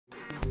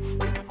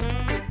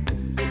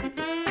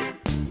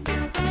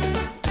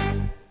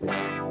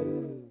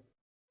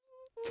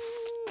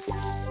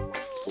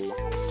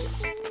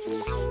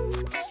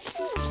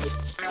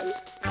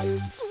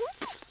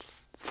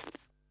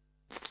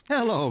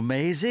Hello,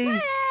 Maisy.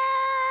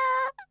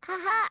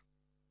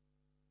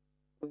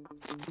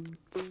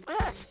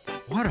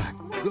 What a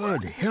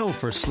good hill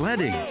for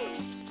sledding.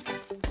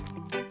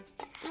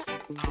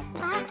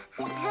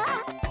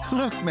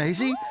 Look,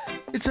 Maisy,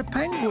 it's a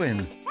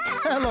penguin.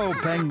 Hello,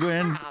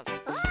 penguin.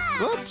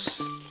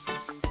 Whoops.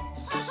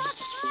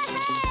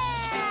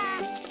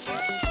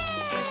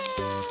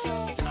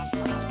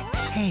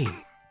 Hey,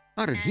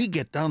 how did he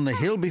get down the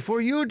hill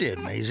before you did,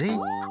 Maisy?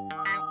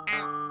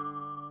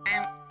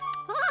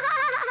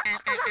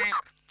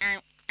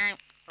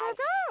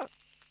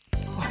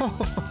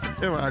 Oh,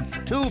 there are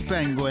two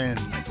penguins.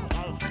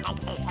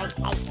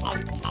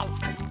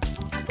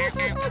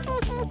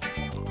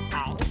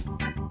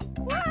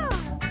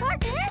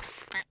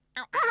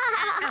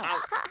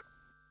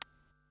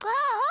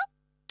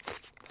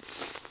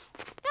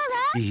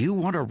 Do you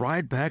want to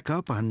ride back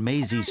up on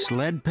Maisy's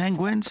sled,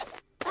 penguins?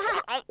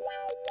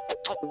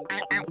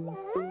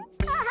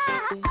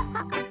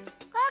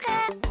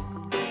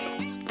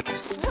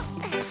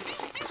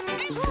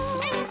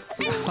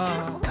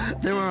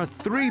 There are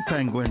three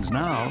penguins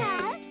now.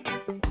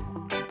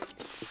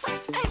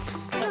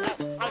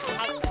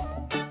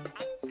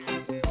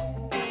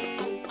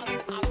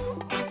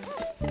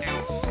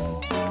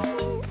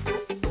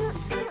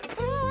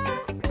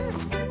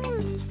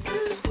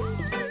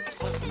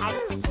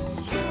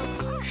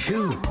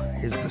 Phew,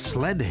 is the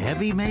sled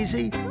heavy,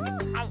 Maisy?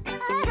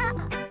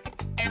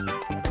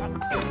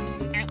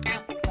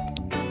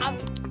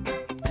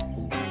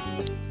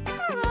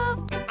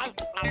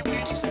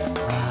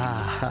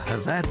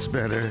 That's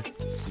better.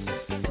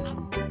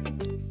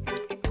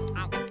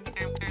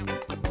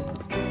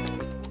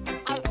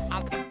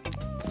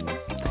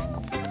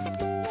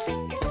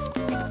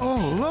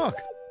 Oh, look!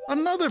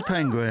 Another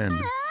penguin!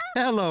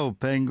 Hello,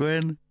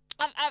 penguin!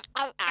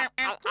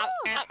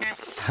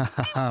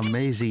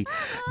 Maisy,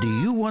 do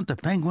you want the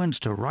penguins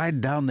to ride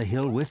down the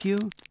hill with you?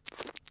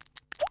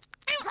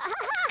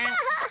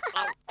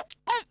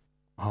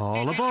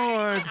 All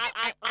aboard!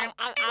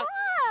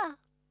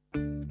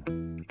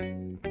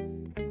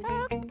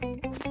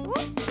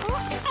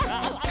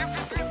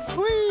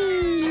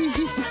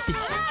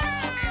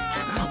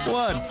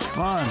 What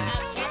fun!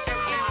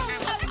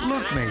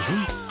 Look,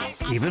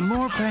 Maisy, even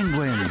more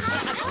penguins.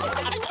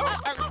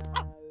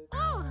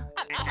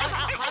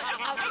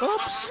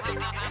 Oops!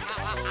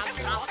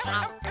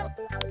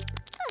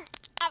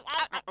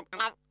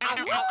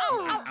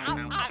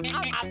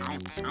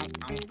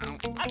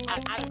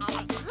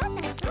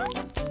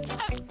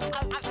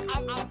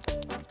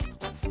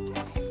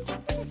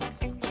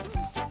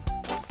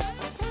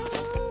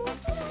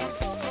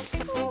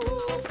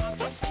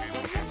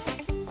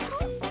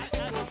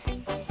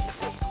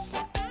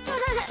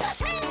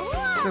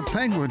 The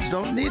penguins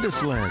don't need a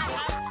sled.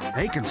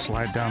 They can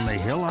slide down the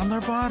hill on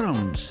their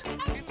bottoms.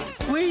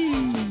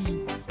 Whee!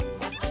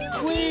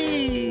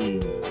 Whee!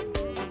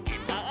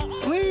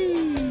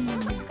 Whee!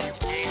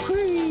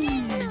 Whee!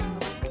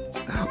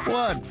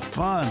 What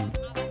fun!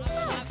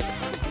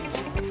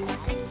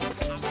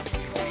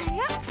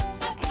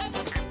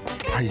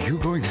 Are you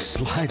going to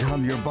slide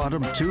on your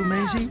bottom too,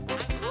 Maisy?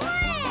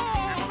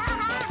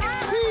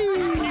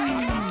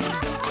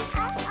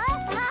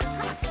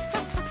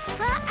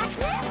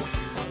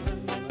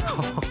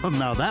 Oh,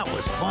 now that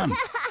was fun.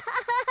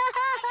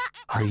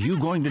 Are you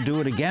going to do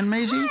it again,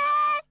 Maisy?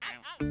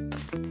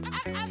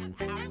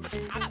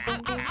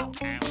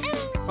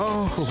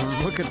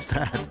 Oh, look at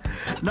that.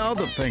 Now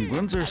the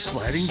penguins are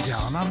sliding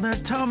down on their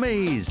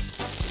tummies.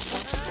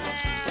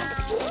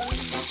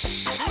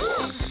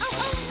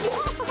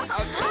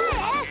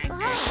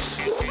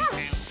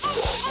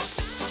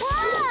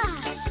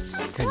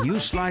 Can you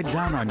slide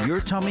down on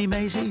your tummy,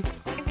 Maisy?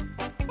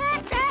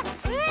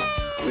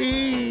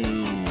 Whee!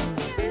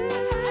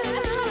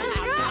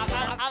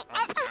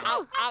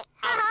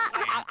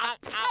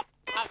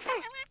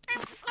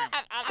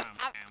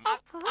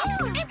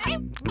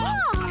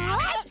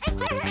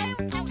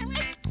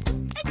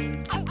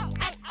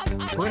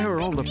 Where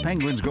are all the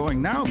penguins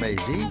going now,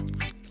 Maisy?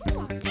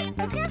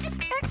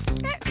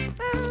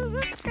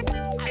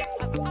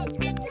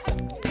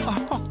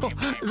 Oh,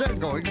 they're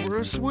going for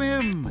a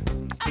swim.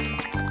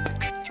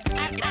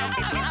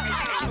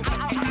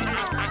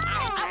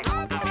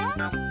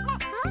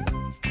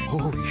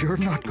 Oh, you're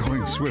not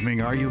going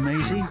swimming, are you,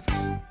 Maisy?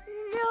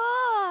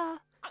 No.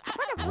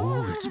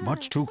 Oh, it's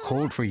much too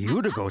cold for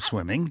you to go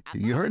swimming.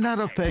 You're not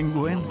a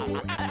penguin.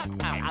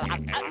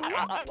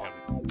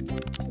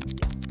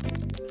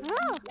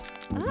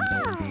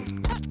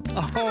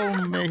 Oh,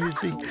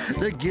 Maisy,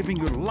 they're giving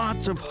you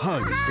lots of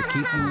hugs to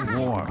keep you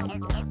warm.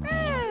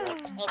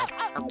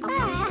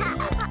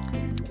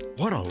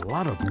 What a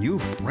lot of new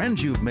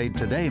friends you've made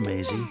today,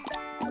 Maisy.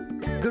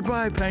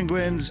 Goodbye,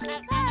 penguins.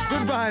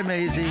 Goodbye,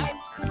 Maisy.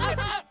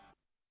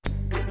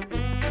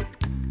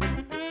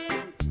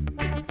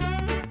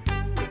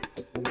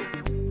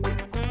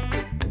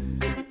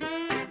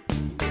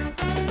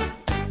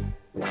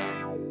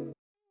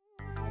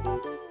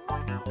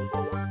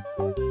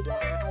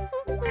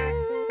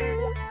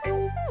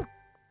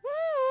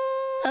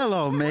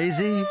 Hello,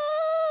 Maisy.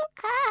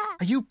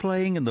 Are you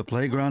playing in the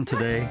playground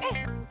today?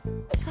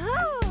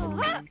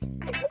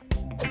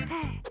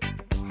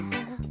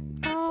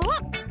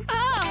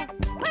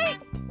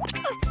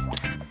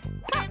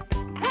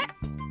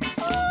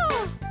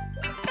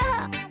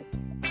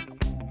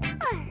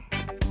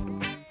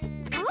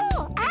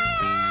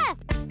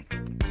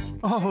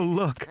 Oh,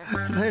 look,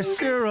 there's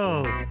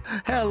Cyril.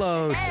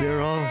 Hello,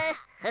 Cyril.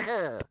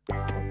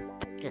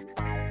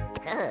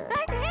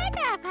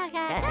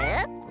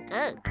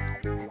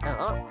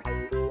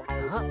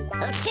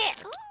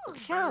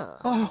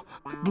 Oh,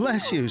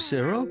 bless you,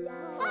 Cyril.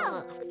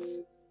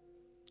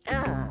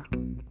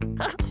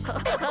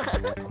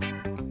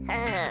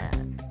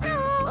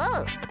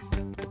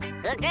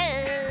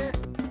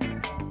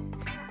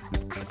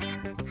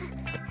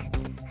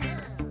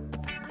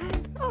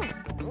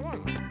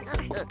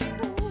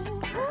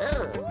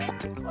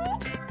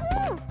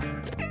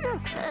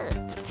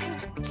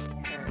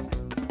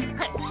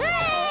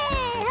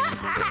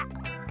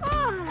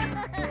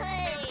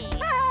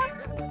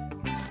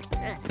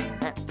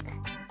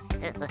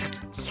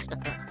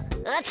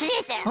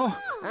 Oh,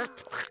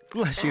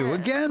 bless you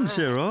again,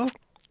 Cyril.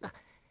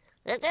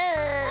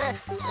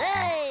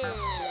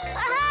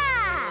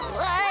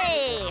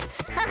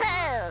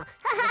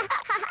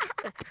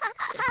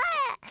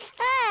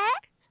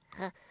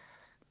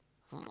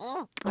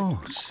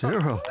 Oh,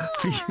 Cyril,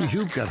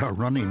 you've got a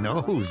runny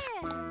nose.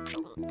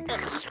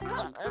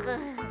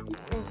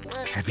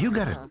 Have you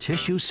got a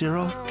tissue,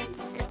 Cyril?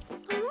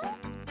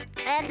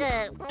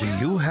 Do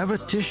you have a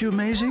tissue,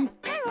 Maisy?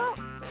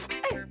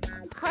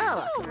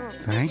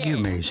 Thank you,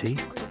 Maisy.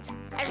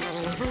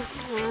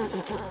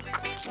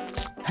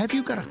 Have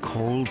you got a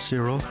cold,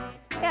 Cyril?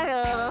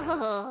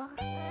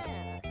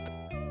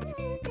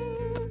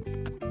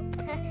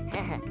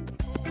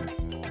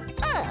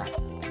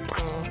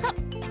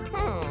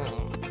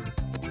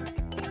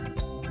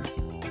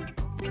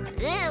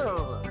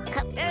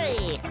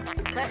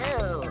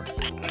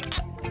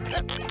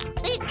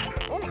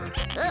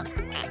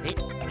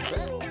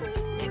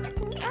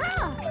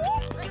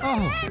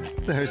 Oh,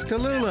 there's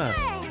Tallulah.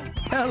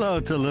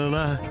 Hello,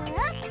 Tallulah.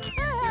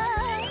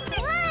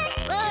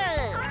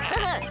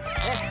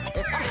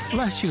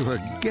 Bless you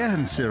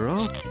again,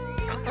 Cyril.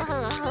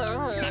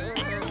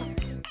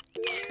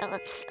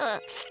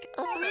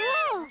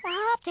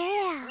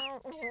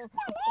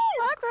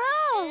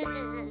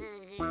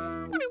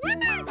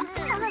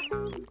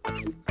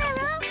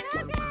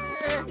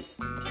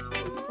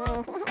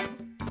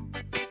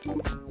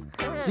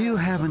 Do you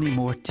have any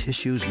more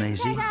tissues,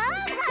 Maisy?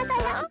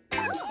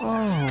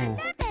 Oh.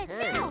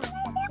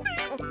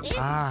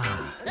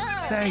 Ah,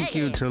 thank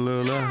you,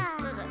 Tallulah.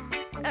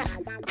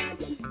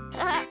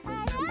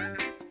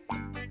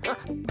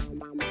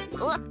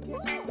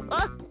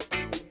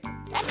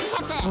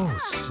 Oh,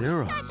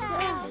 Cyril,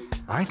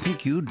 I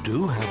think you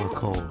do have a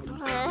cold.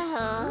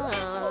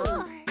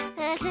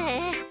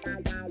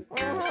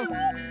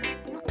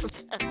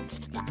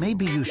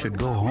 Maybe you should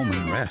go home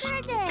and rest.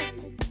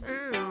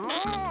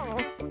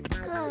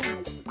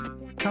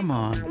 Come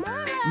on,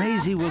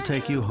 Maisy will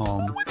take you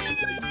home.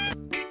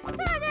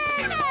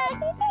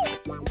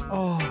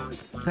 Oh,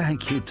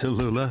 thank you,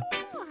 Tallulah.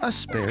 A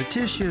spare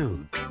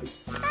tissue.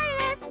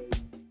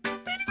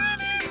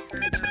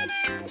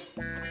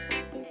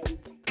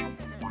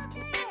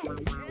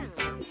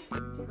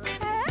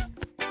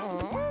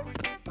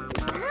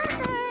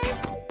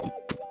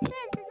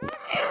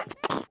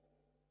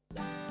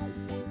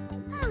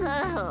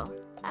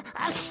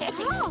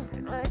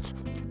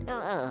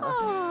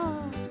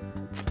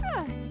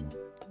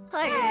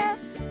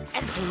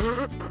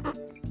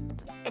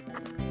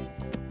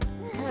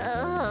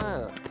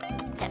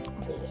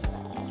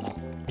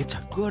 It's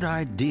a good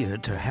idea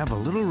to have a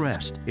little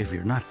rest if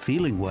you're not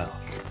feeling well.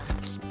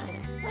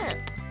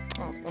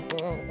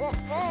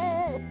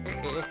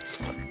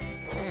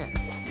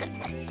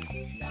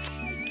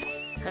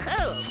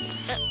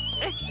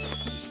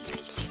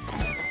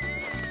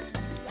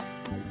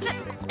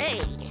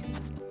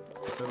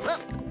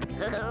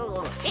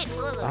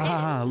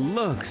 Ah,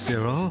 look,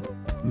 Cyril.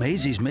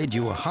 Maisy's made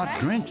you a hot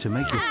drink to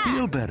make you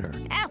feel better.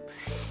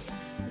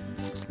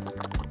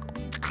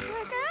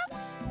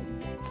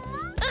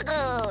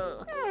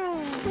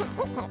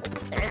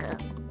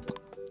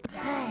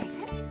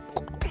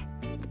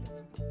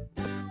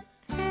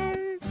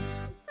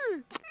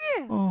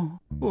 Oh,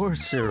 poor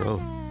Cyril.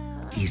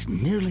 He's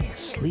nearly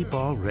asleep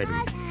already.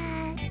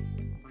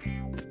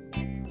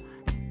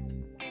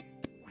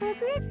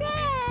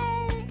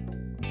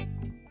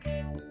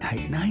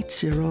 Night-night,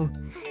 Cyril.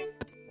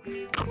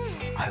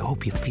 I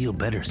hope you feel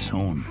better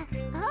soon.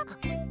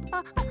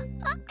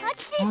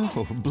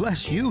 Oh,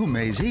 bless you,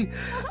 Maisy.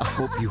 I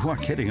hope you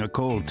aren't getting a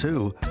cold,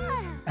 too.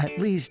 At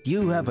least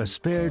you have a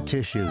spare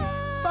tissue.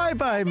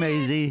 Bye-bye,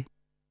 Maisy.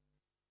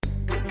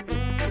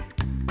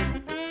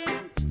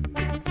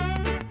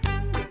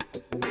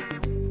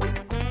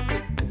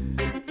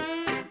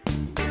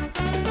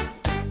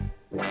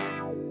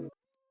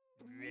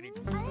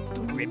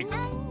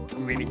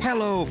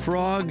 Hello,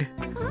 Frog.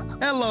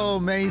 Hello,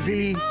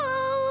 Maisy.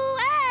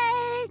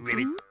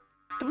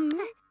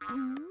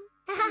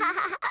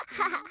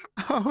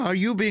 Oh, are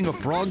you being a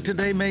frog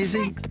today,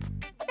 Maisy?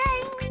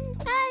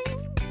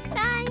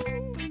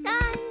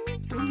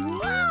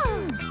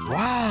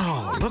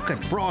 Wow, look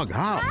at Frog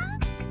hop.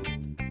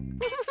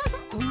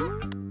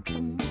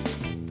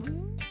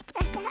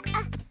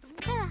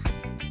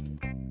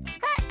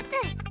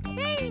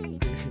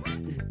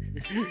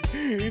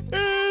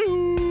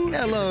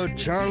 Hello,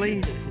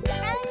 Charley.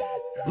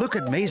 Look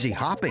at Maisy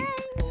hopping.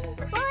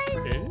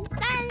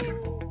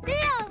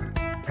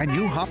 Can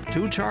you hop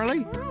too,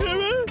 Charley?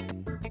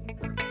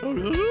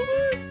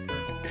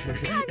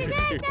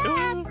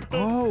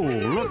 Oh,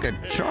 look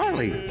at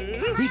Charley.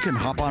 He can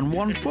hop on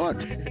one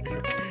foot.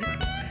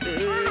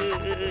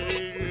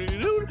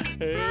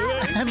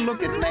 And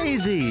look at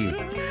Maisy.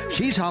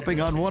 She's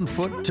hopping on one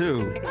foot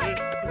too.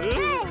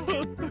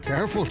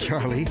 Careful,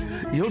 Charley.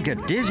 You'll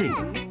get dizzy.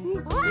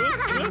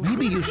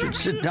 Maybe you should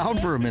sit down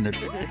for a minute.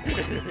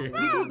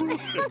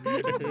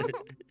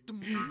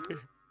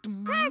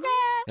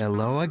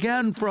 Hello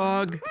again,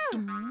 Frog.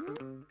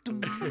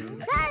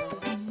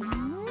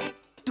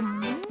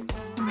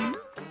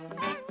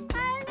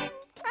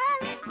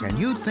 Can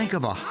you think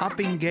of a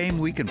hopping game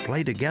we can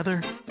play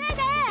together?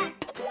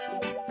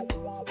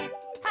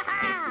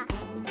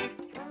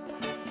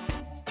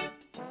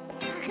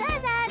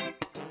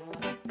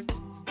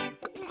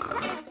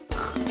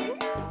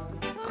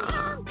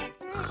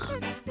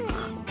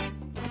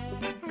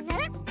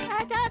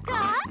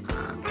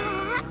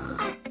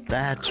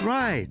 That's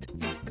right.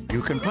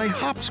 You can play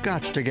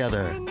hopscotch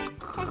together.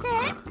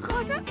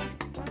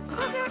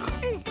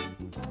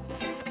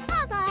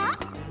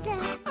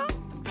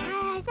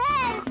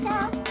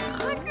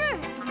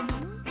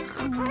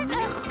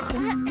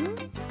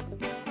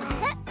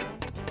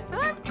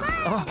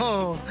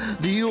 Oh,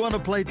 do you want to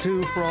play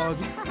too, Frog?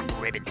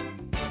 Ribbit,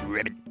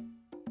 ribbit.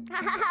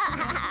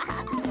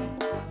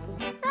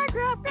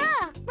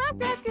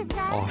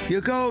 Off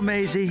you go,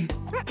 Maisy.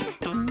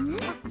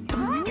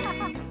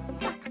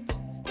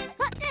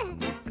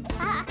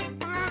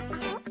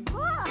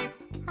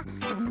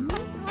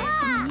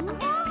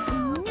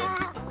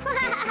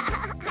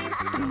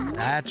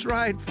 That's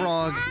right,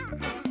 Frog.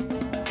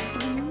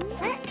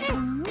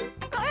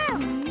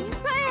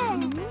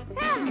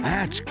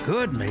 That's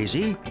good,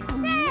 Maisy.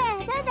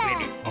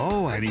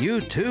 Oh, and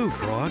you too,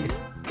 Frog.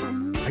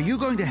 Are you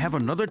going to have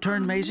another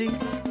turn, Maisy?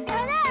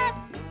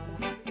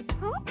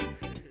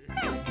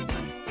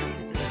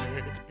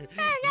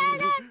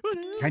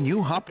 Can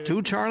you hop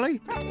too, Charley?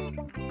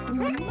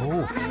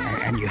 Oh,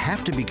 and you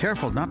have to be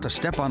careful not to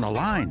step on a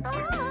line.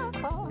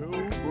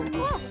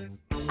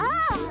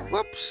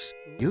 Whoops,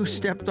 you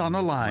stepped on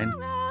a line.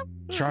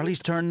 Charley's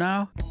turn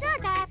now?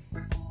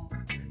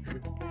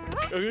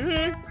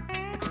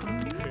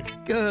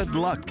 Good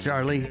luck,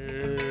 Charley.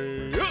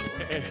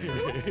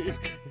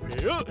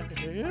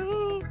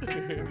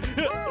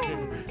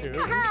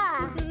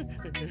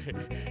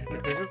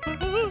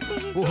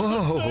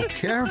 Whoa,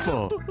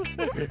 careful.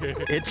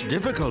 It's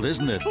difficult,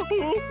 isn't it?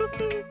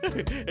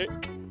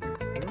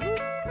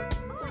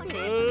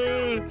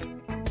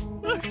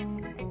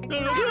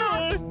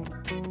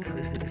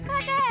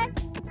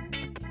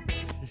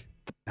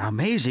 Now,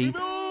 Maisy,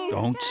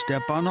 don't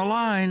step on the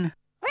line.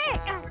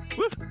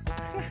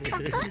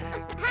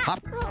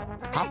 Hop,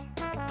 hop,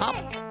 hop.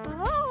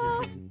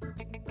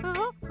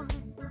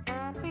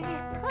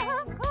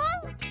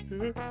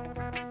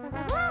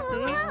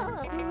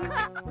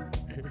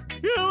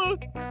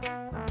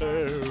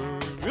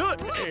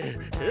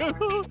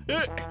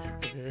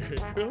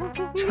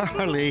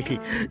 Charley,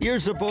 you're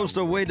supposed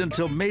to wait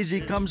until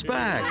Maisy comes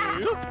back.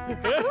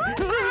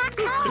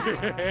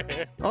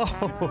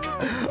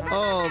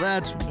 Oh,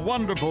 that's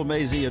wonderful,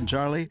 Maisy and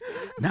Charley.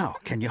 Now,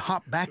 can you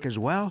hop back as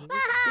well?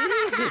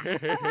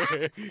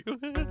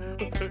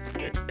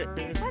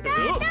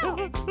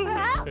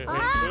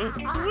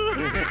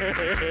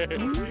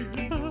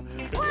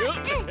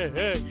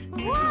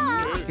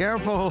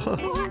 Careful.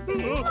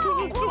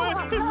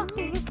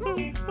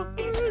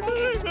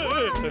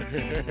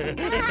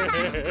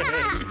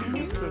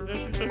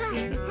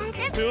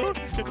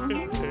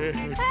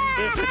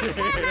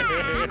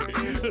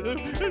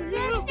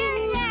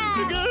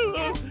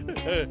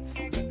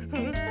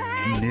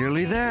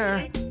 Nearly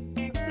there.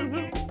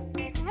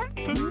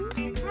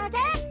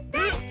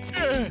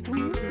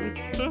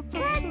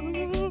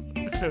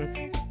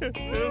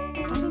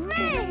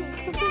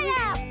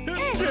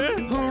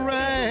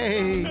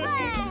 Hooray!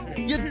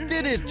 You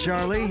did it,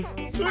 Charley.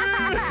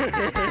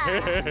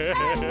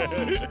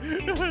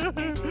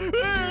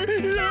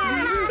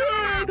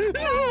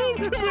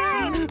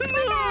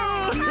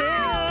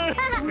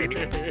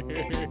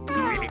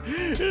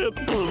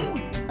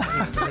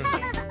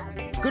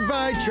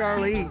 Goodbye,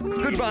 Charley.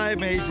 Goodbye,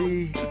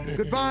 Maisy.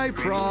 Goodbye,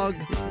 Frog.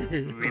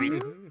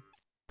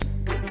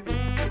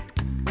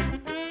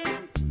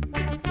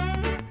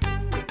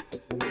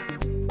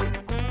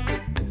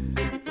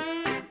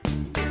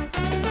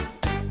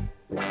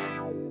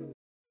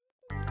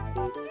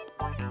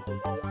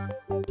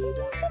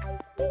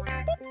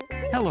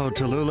 Hello,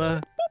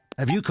 Tallulah.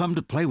 Have you come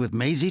to play with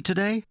Maisy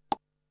today?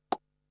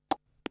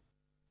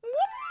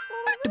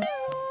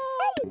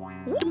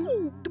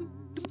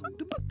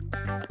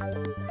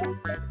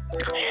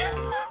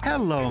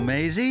 Hello,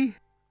 Maisy.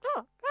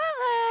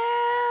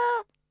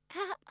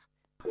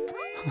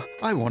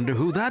 I wonder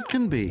who that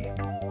can be.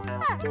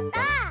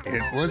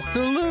 It was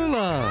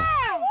Tallulah.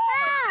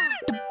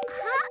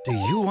 Do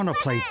you want to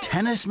play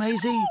tennis,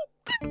 Maisy?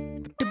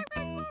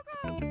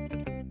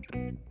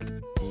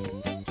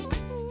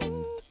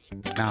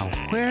 Now,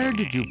 where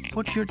did you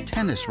put your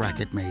tennis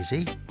racket,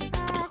 Maisy?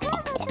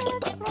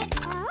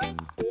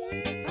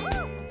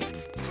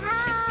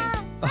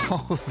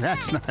 Oh,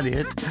 that's not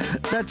it.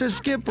 That's a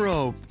skip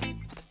rope.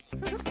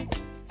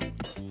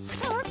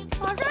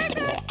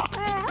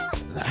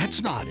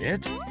 That's not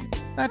it.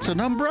 That's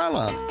an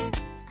umbrella.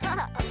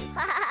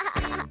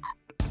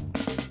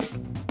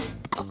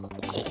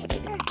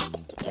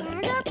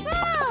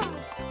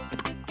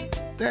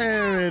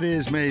 There it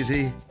is,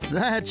 Maisy.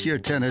 That's your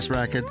tennis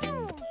racket.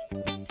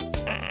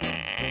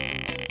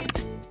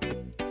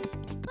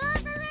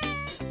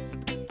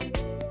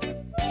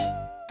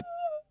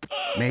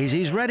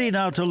 Maisy's ready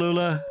now,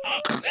 Tallulah.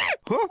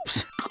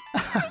 Whoops.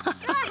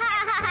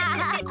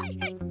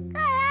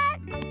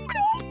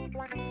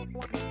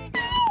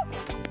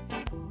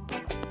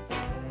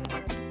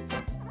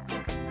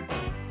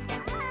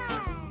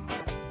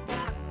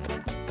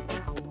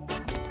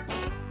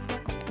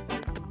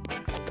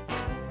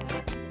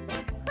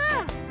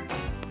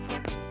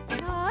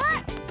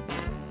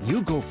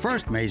 You go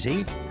first,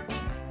 Maisy.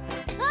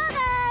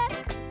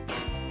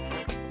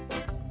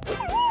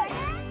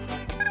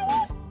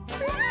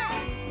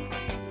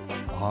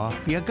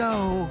 Off you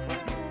go.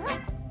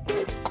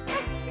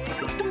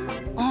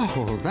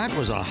 Oh, that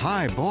was a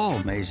high ball,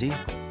 Maisy.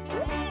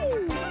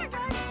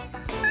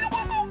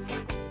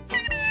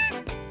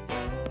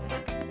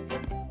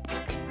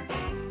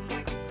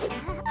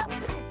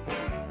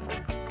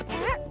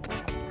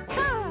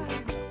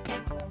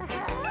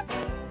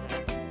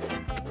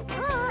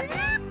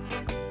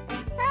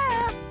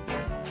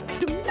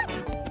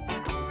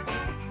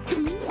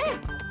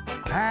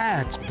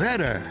 That's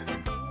better.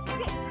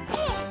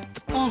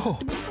 Oh.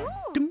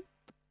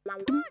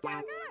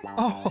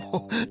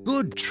 Oh,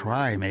 good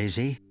try,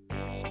 Maisy.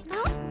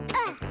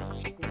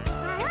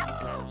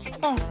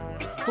 Oh,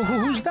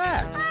 who's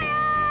that?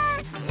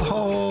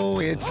 Oh,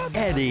 it's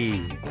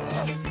Eddie.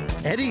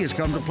 Eddie has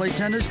come to play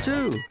tennis,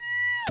 too.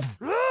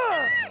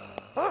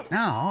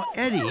 Now,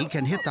 Eddie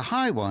can hit the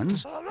high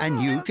ones,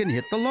 and you can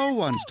hit the low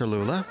ones,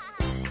 Tallulah.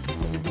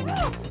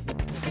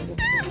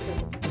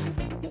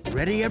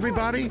 Ready,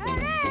 everybody?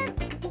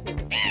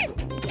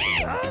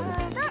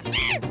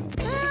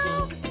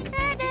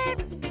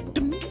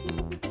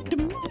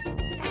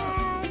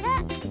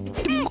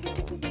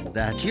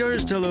 That's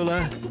yours,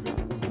 Tallulah.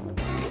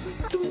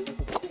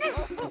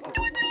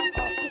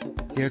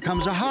 Here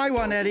comes a high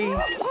one, Eddie.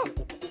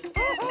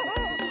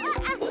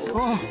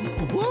 Oh,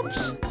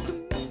 whoops.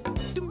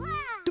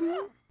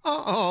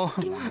 Uh-oh.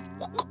 Oh,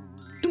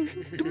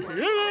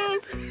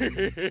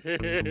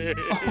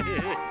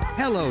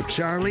 hello,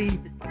 Charley.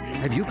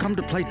 Have you come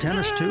to play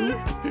tennis, too?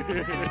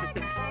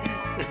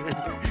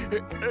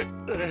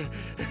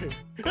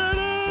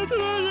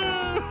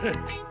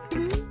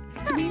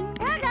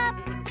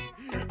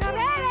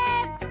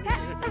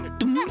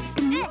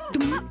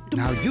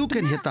 Now you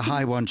can hit the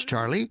high ones,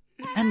 Charley,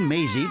 and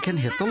Maisy can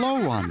hit the low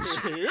ones.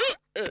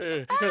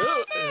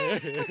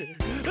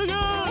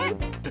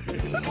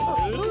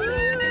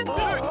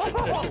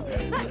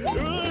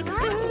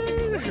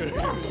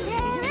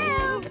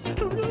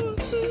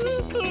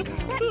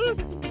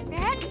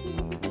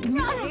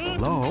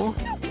 Low,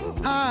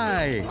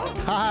 high,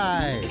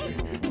 high,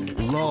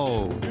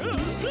 low.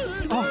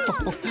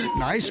 Oh,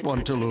 nice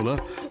one, Tallulah.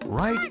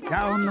 Right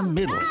down the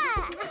middle.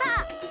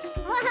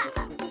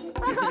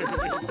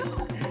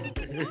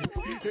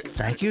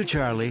 Thank you,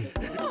 Charley.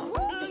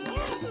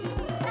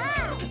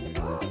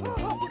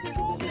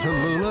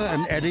 Tallulah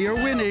and Eddie are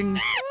winning.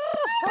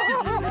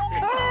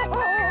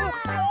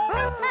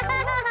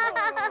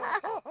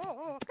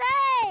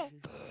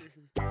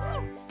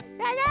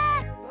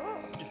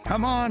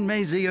 Come on,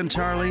 Maisy and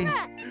Charley.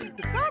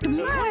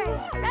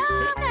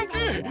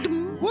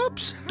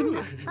 Whoops.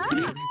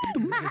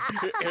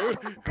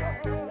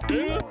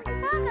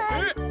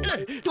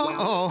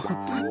 Uh-oh.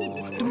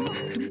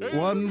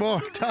 One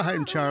more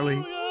time,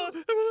 Charley.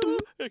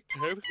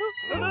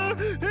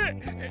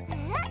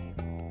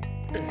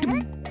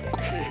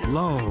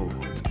 Low,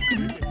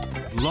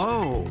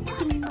 low,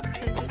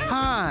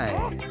 high,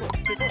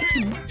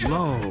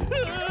 low,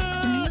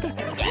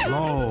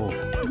 low,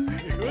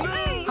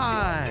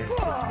 high.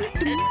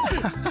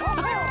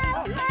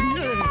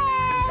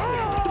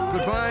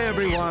 Goodbye,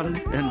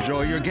 everyone.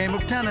 Enjoy your game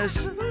of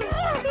tennis.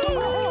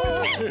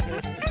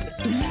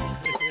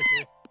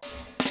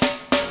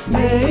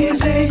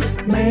 Maisy,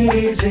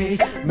 Maisy,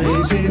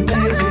 Maisy,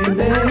 Maisy,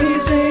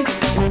 Maisy.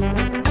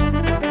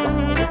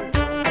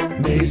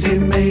 Maisy,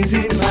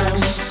 Maisy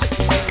Mouse.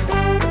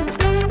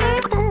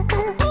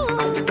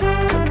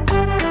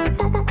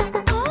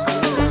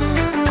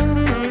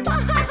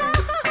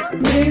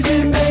 Maisy,